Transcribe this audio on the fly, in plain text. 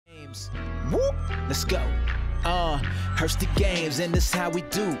games. Whoop, let's go. Hursty Games, and this how we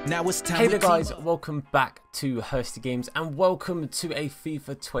do. Now it's time. Hey there guys, welcome back to Hursty Games and welcome to a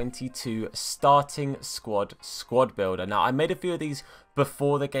FIFA 22 starting squad builder. Now I made a few of these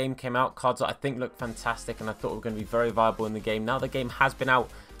before the game came out, cards that I think look fantastic and I thought were going to be very viable in the game. Now the game has been out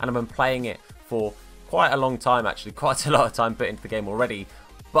and I've been playing it for quite a long time, actually quite a lot of time put into the game already,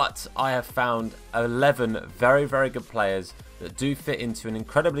 but I have found 11 very good players that do fit into an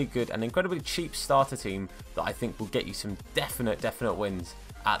incredibly good and incredibly cheap starter team that I think will get you some definite wins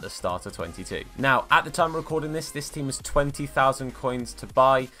at the start of 22. Now, at the time of recording this team is 20,000 coins to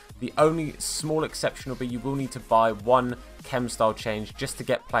buy. The only small exception will be you will need to buy one chem style change just to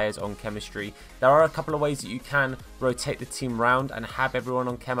get players on chemistry. There are a couple of ways that you can rotate the team round and have everyone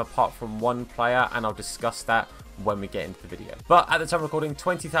on chem apart from one player, and I'll discuss that when we get into the video. But at the time of recording,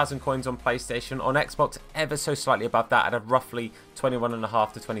 20,000 coins on PlayStation. On Xbox, ever so slightly above that at a roughly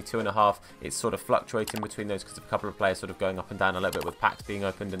 21.5 to 22.5. It's sort of fluctuating between those because of a couple of players sort of going up and down a little bit with packs being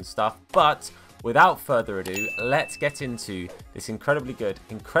opened and stuff. But without further ado, let's get into this incredibly good,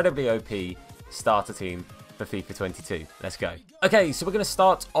 incredibly OP starter team for FIFA 22. Let's go. Okay, so we're going to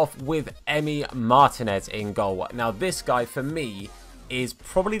start off with Emi Martinez in goal. Now this guy, for me, is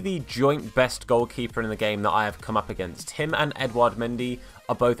probably the joint best goalkeeper in the game that I have come up against. Him and Edouard Mendy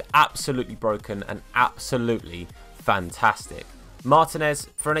are both absolutely broken and absolutely fantastic. Martinez,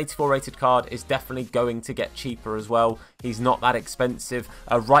 for an 84 rated card, is definitely going to get cheaper as well. He's not that expensive.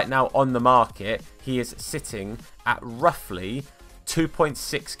 Right now on the market, he is sitting at roughly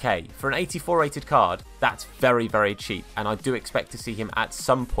 2.6k. For an 84 rated card, that's very cheap, and I do expect to see him at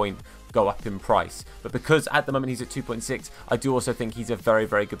some point go up in price. But because at the moment he's at 2.6, I do also think he's a very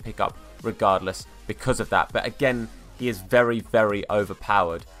good pickup regardless because of that. But again, he is very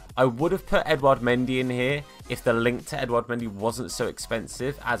overpowered. I would have put Edouard Mendy in here if the link to Edouard Mendy wasn't so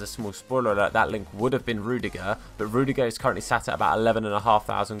expensive. As a small spoiler alert, that link would have been Rudiger, but Rudiger is currently sat at about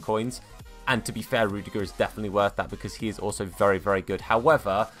 11,500 coins. And to be fair, Rudiger is definitely worth that because he is also very good.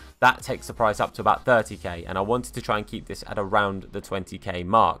 However, that takes the price up to about 30k, and I wanted to try and keep this at around the 20k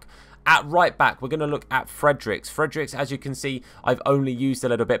mark. At right back, we're going to look at Fredericks. Fredericks, as you can see, I've only used a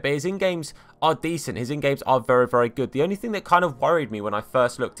little bit, but his in-games are decent. His in-games are very good. The only thing that kind of worried me when I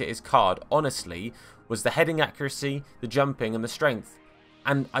first looked at his card, honestly, was the heading accuracy, the jumping, and the strength.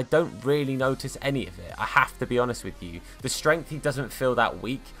 And I don't really notice any of it. I have to be honest with you. The strength, he doesn't feel that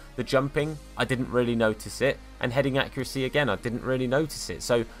weak. The jumping, I didn't really notice it. And heading accuracy, again, I didn't really notice it.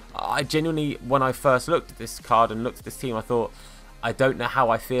 So I genuinely, when I first looked at this card and looked at this team, I thought, I don't know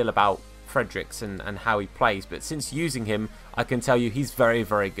how I feel about Fredericks and how he plays, but since using him, I can tell you he's very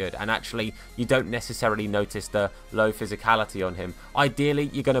good, and actually you don't necessarily notice the low physicality on him.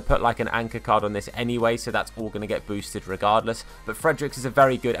 Ideally, you're going to put like an anchor card on this anyway, so that's all going to get boosted regardless, but Fredericks is a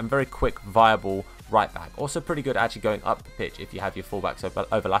very good and very quick, viable right back. Also pretty good actually going up the pitch if you have your fullbacks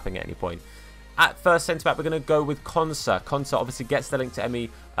overlapping at any point. At first centre-back, we're going to go with Konsa. Konsa obviously gets the link to Emi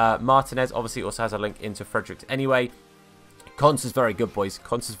Martinez, obviously also has a link into Fredericks anyway. Konsa's very good, boys.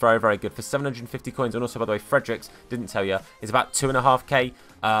 Konsa's very good for 750 coins. And also, by the way, Fredericks, didn't tell you, is about 2.5k.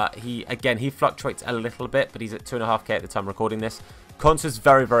 He fluctuates a little bit, but he's at 2.5k at the time recording this. Konsa's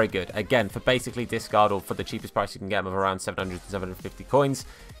very good. Again, for basically discard or for the cheapest price you can get him of around 700 to 750 coins.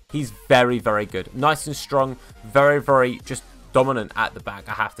 He's very good. Nice and strong. Very just dominant at the back,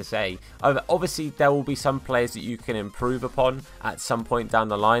 I have to say. Obviously, there will be some players that you can improve upon at some point down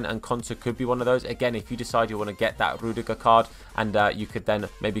the line, and Konsa could be one of those. Again, if you decide you want to get that Rudiger card, and you could then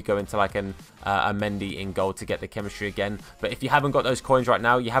maybe go into like a Mendy in goal to get the chemistry again. But if you haven't got those coins right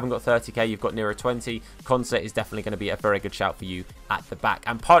now, you haven't got 30k, you've got nearer 20, Konsa is definitely going to be a very good shout for you at the back.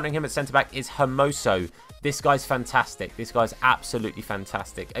 And partnering him at centre-back is Hermoso. This guy's fantastic. This guy's absolutely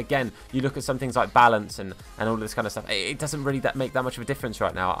fantastic. Again, you look at some things like balance and all this kind of stuff. It doesn't really make that much of a difference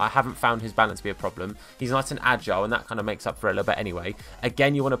right now. I haven't found his balance to be a problem. He's nice and agile, and that kind of makes up for it a little bit anyway.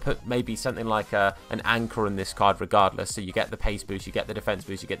 Again, you want to put maybe something like an anchor in this card regardless. So you get the pace boost, you get the defense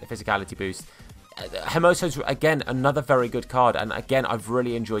boost, you get the physicality boost. Hermoso's, again, another very good card. And again, I've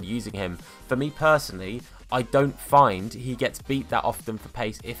really enjoyed using him. For me personally, I don't find he gets beat that often for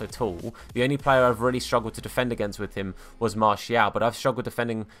pace, if at all. The only player I've really struggled to defend against with him was Martial, but I've struggled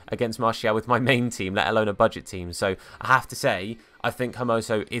defending against Martial with my main team, let alone a budget team. So I have to say, I think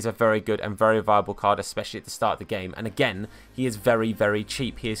Hermoso is a very good and very viable card, especially at the start of the game. And again, he is very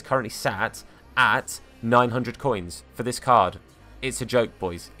cheap. He is currently sat at 900 coins for this card. It's a joke,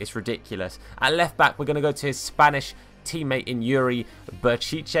 boys. It's ridiculous. At left back, we're going to go to his Spanish teammate in Yuri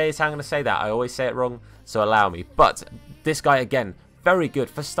Berchiche is how I'm going to say that. I always say it wrong, so allow me. But this guy, again, very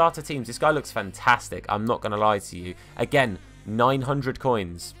good. For starter teams, this guy looks fantastic. I'm not going to lie to you. Again, 900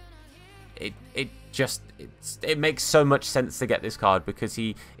 coins. it makes so much sense to get this card because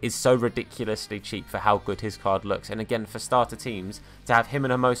he is so ridiculously cheap for how good his card looks. And again, for starter teams, to have him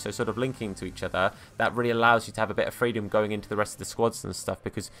and Hermoso sort of linking to each other, that really allows you to have a bit of freedom going into the rest of the squads and stuff,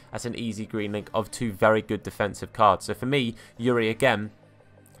 because that's an easy green link of two very good defensive cards. So for me, Yuri again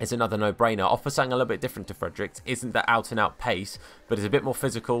is another no-brainer. Offer something a little bit different to Fredericks. Isn't that out-and-out pace, but is a bit more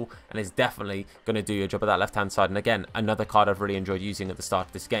physical and is definitely going to do your job at that left-hand side. And again, another card I've really enjoyed using at the start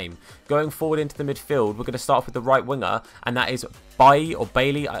of this game. Going forward into the midfield, we're going to start off with the right winger, and that is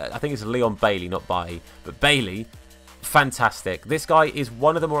Bailey. I think it's Leon Bailey, not Bailey, but Bailey. Fantastic. This guy is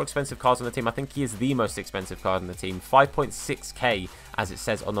one of the more expensive cards on the team. I think he is the most expensive card on the team. 5.6k as it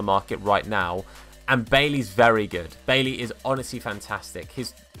says on the market right now. And Bailey's very good. Bailey is honestly fantastic.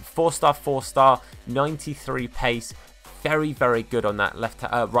 His 4-star, 4-star, 93 pace. Very, very good on that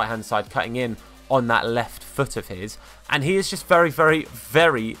right-hand side, cutting in on that left foot of his. And he is just very, very,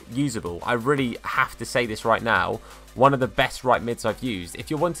 very usable. I really have to say this right now. One of the best right mids I've used. If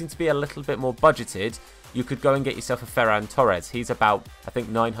you're wanting to be a little bit more budgeted, you could go and get yourself a Ferran Torres. He's about, I think,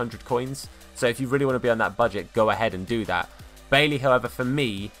 900 coins. So if you really want to be on that budget, go ahead and do that. Bailey, however, for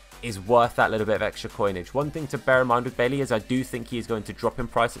me, is worth that little bit of extra coinage. One thing to bear in mind with Bailey is I do think he is going to drop in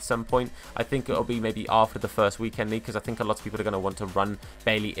price at some point. I think it'll be maybe after the first weekend league, because I think a lot of people are going to want to run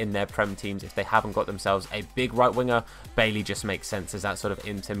Bailey in their Prem teams if they haven't got themselves a big right winger. Bailey just makes sense as that sort of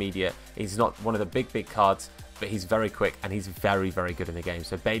intermediate. He's not one of the big cards, but he's very quick and he's very, very good in the game.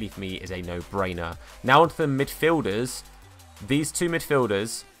 So Bailey for me is a no-brainer. Now onto the midfielders. These two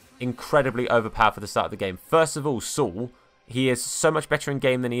midfielders, incredibly overpowered for the start of the game. First of all, Saul. He is so much better in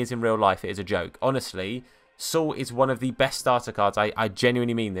game than he is in real life. It is a joke. Honestly, Saul is one of the best starter cards. I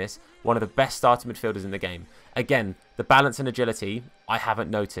genuinely mean this. One of the best starter midfielders in the game. Again, the balance and agility, I haven't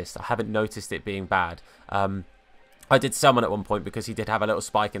noticed. I haven't noticed it being bad. I did sell one at one point because he did have a little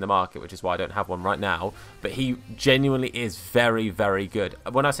spike in the market, which is why I don't have one right now. But he genuinely is very, very good.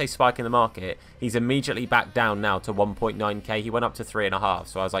 When I say spike in the market, he's immediately back down now to 1.9k. He went up to 3.5.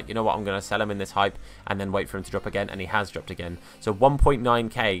 So I was like, you know what? I'm going to sell him in this hype and then wait for him to drop again. And he has dropped again. So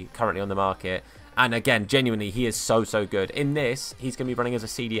 1.9k currently on the market. And again, genuinely, he is so, so good. In this, he's going to be running as a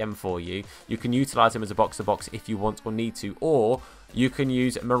CDM for you. You can utilize him as a box-to-box if you want or need to. Or you can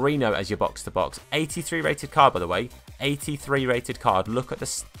use Marino as your box-to-box. 83 rated card, by the way. 83 rated card. Look at the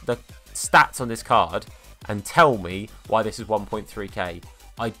stats on this card and tell me why this is 1.3k.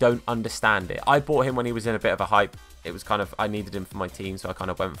 I don't understand it. I bought him when he was in a bit of a hype. It was kind of, I needed him for my team, so I kind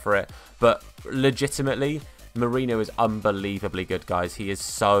of went for it. But legitimately, Marino is unbelievably good, guys. He is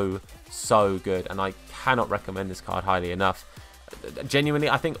so, so good, and I cannot recommend this card highly enough. Genuinely,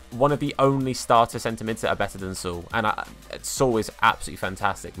 I think one of the only starter centre mids that are better than Saul, and Saul is absolutely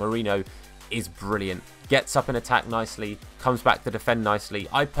fantastic. Marino is brilliant. Gets up and attack nicely, comes back to defend nicely.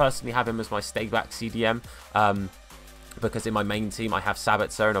 I personally have him as my stay back CDM. Because in my main team I have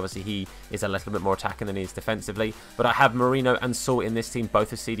Sabitzer, and obviously he is a little bit more attacking than he is defensively. But I have Marino and Saul in this team,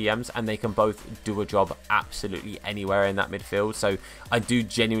 both as CDMs, and they can both do a job absolutely anywhere in that midfield. So I do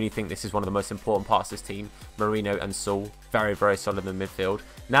genuinely think this is one of the most important parts of this team. Marino and Saul, very, very solid in the midfield.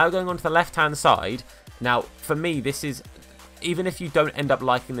 Now going on to the left-hand side. Now, for me, this is, even if you don't end up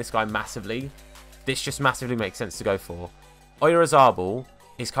liking this guy massively, this just massively makes sense to go for. Oyarzabal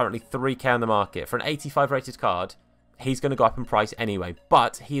is currently 3k on the market. For an 85 rated card, he's going to go up in price anyway,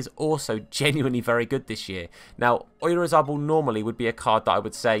 but he is also genuinely very good this year. Now, Oyarzabal normally would be a card that I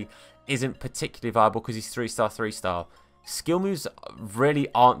would say isn't particularly viable because he's 3-star, 3-star. Skill moves really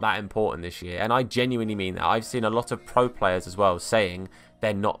aren't that important this year, and I genuinely mean that. I've seen a lot of pro players as well saying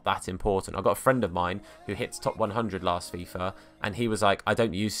they're not that important. I've got a friend of mine who hits top 100 last FIFA, and he was like, I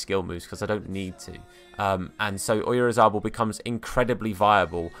don't use skill moves because I don't need to. And so Oyarzabal becomes incredibly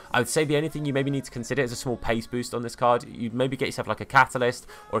viable. I would say the only thing you maybe need to consider is a small pace boost on this card. You'd maybe get yourself like a Catalyst,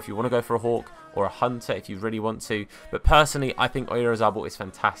 or if you want to go for a Hawk, or a Hunter if you really want to. But personally, I think Oyarzabal is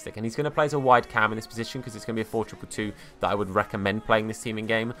fantastic, and he's going to play as a wide cam in this position because it's going to be a 4-2-2 that I would recommend playing this team in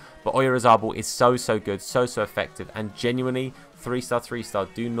game. But Oyarzabal is so, so good, so, so effective, and genuinely 3-star, 3-star,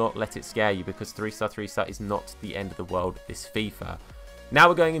 do not let it scare you, because 3-star, 3-star is not the end of the world this FIFA. Now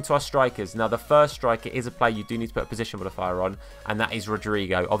we're going into our strikers. Now the first striker is a player you do need to put a position modifier on, and that is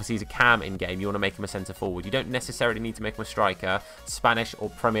Rodrigo. Obviously he's a cam in game, you want to make him a centre forward. You don't necessarily need to make him a striker, Spanish or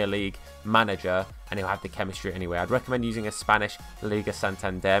Premier League manager, and he'll have the chemistry anyway. I'd recommend using a Spanish Liga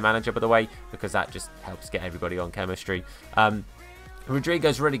Santander manager, by the way, because that just helps get everybody on chemistry.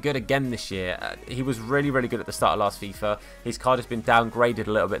 Rodrigo's really good again this year. He was really, really good at the start of last FIFA. His card has been downgraded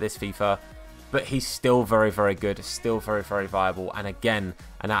a little bit this FIFA, but he's still very, very good, still very, very viable, and again,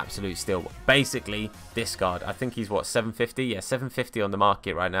 an absolute steal. Basically, this card, I think he's, what, 750? Yeah, 750 on the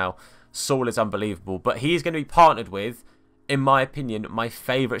market right now. Saul is unbelievable. But he's going to be partnered with, in my opinion, my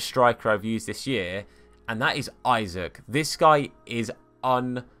favourite striker I've used this year, and that is Isaac. This guy is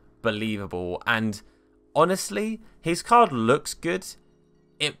unbelievable, and honestly, his card looks good.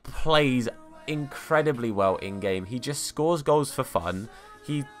 It plays incredibly well in-game. He just scores goals for fun.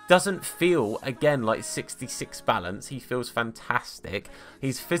 He doesn't feel, again, like 66 balance. He feels fantastic.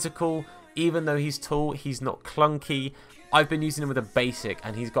 He's physical. Even though he's tall, he's not clunky. I've been using him with a basic,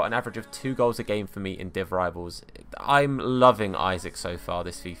 and he's got an average of 2 goals a game for me in Div Rivals. I'm loving Isaac so far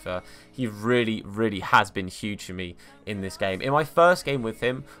this FIFA. He really, really has been huge for me in this game. In my first game with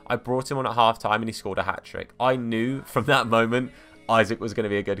him, I brought him on at half-time, and he scored a hat-trick. I knew from that moment Isaac was going to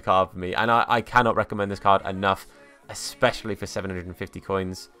be a good card for me, and I cannot recommend this card enough, especially for 750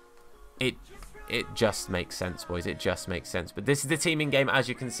 coins. It just makes sense, boys. It just makes sense. But this is the teaming game, as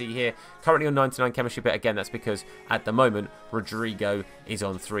you can see here. Currently on 99 chemistry, but again, that's because at the moment, Rodrigo is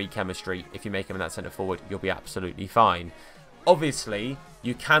on 3 chemistry. If you make him in that centre forward, you'll be absolutely fine. Obviously,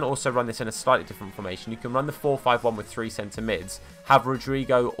 you can also run this in a slightly different formation. You can run the 4-5-1 with 3 centre mids. Have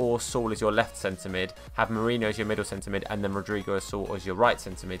Rodrigo or Saul as your left centre mid. Have Marino as your middle centre mid. And then Rodrigo or Saul as your right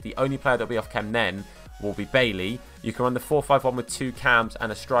centre mid. The only player that will be off chem then will be Bailey. You can run the 4-5-1 with 2 cams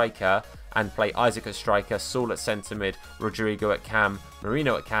and a striker, and play Isaac at striker, Saul at centre mid, Rodrigo at cam,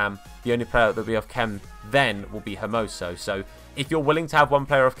 Marino at cam. The only player that will be off chem then will be Hermoso. So if you're willing to have one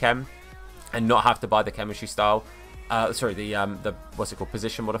player off chem and not have to buy the chemistry style, the what's it called,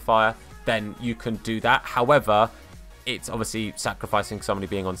 position modifier, then you can do that. However, it's obviously sacrificing somebody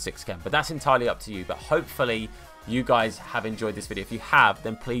being on 6 chem, but that's entirely up to you. But hopefully you guys have enjoyed this video. If you have,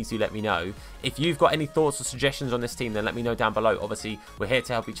 then please do let me know. If you've got any thoughts or suggestions on this team, then let me know down below. Obviously, we're here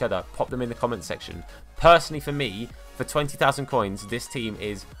to help each other. Pop them in the comment section. Personally, for me, for 20,000 coins, this team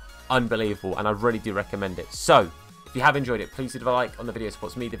is unbelievable, and I really do recommend it. So, if you have enjoyed it, please leave a like on the video. It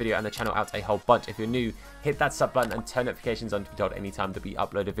supports me, the video, and the channel out a whole bunch. If you're new, hit that sub button and turn notifications on to be told anytime that we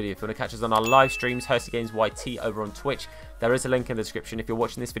upload a video. If you want to catch us on our live streams, Hursty Games YT over on Twitch, there is a link in the description. If you're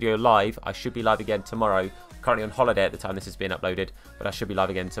watching this video live, I should be live again tomorrow. I'm currently on holiday at the time this is being uploaded, but I should be live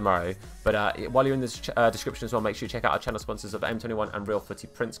again tomorrow. But while you're in the description as well, make sure you check out our channel sponsors of M21 and Real Footy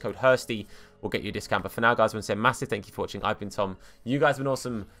Prints. Code Hursty will get you a discount. But for now, guys, I want to say a massive thank you for watching. I've been Tom. You guys have been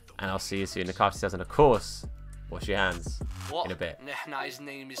awesome, and I'll see you soon. The car says, and of course, wash your hands. What? In a bit. Nah, his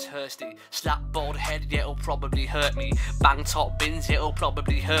name is Hursty. Slap bald head, yeah, it'll probably hurt me. Bang top bins, it'll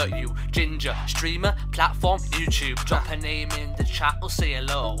probably hurt you. Ginger, streamer, platform, YouTube. Drop a name in the chat, we'll say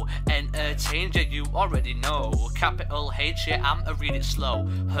hello. Entertained, yeah, you already know. Capital H, yeah, I'm a read it slow.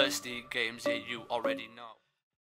 Hursty Games, yeah, you already know.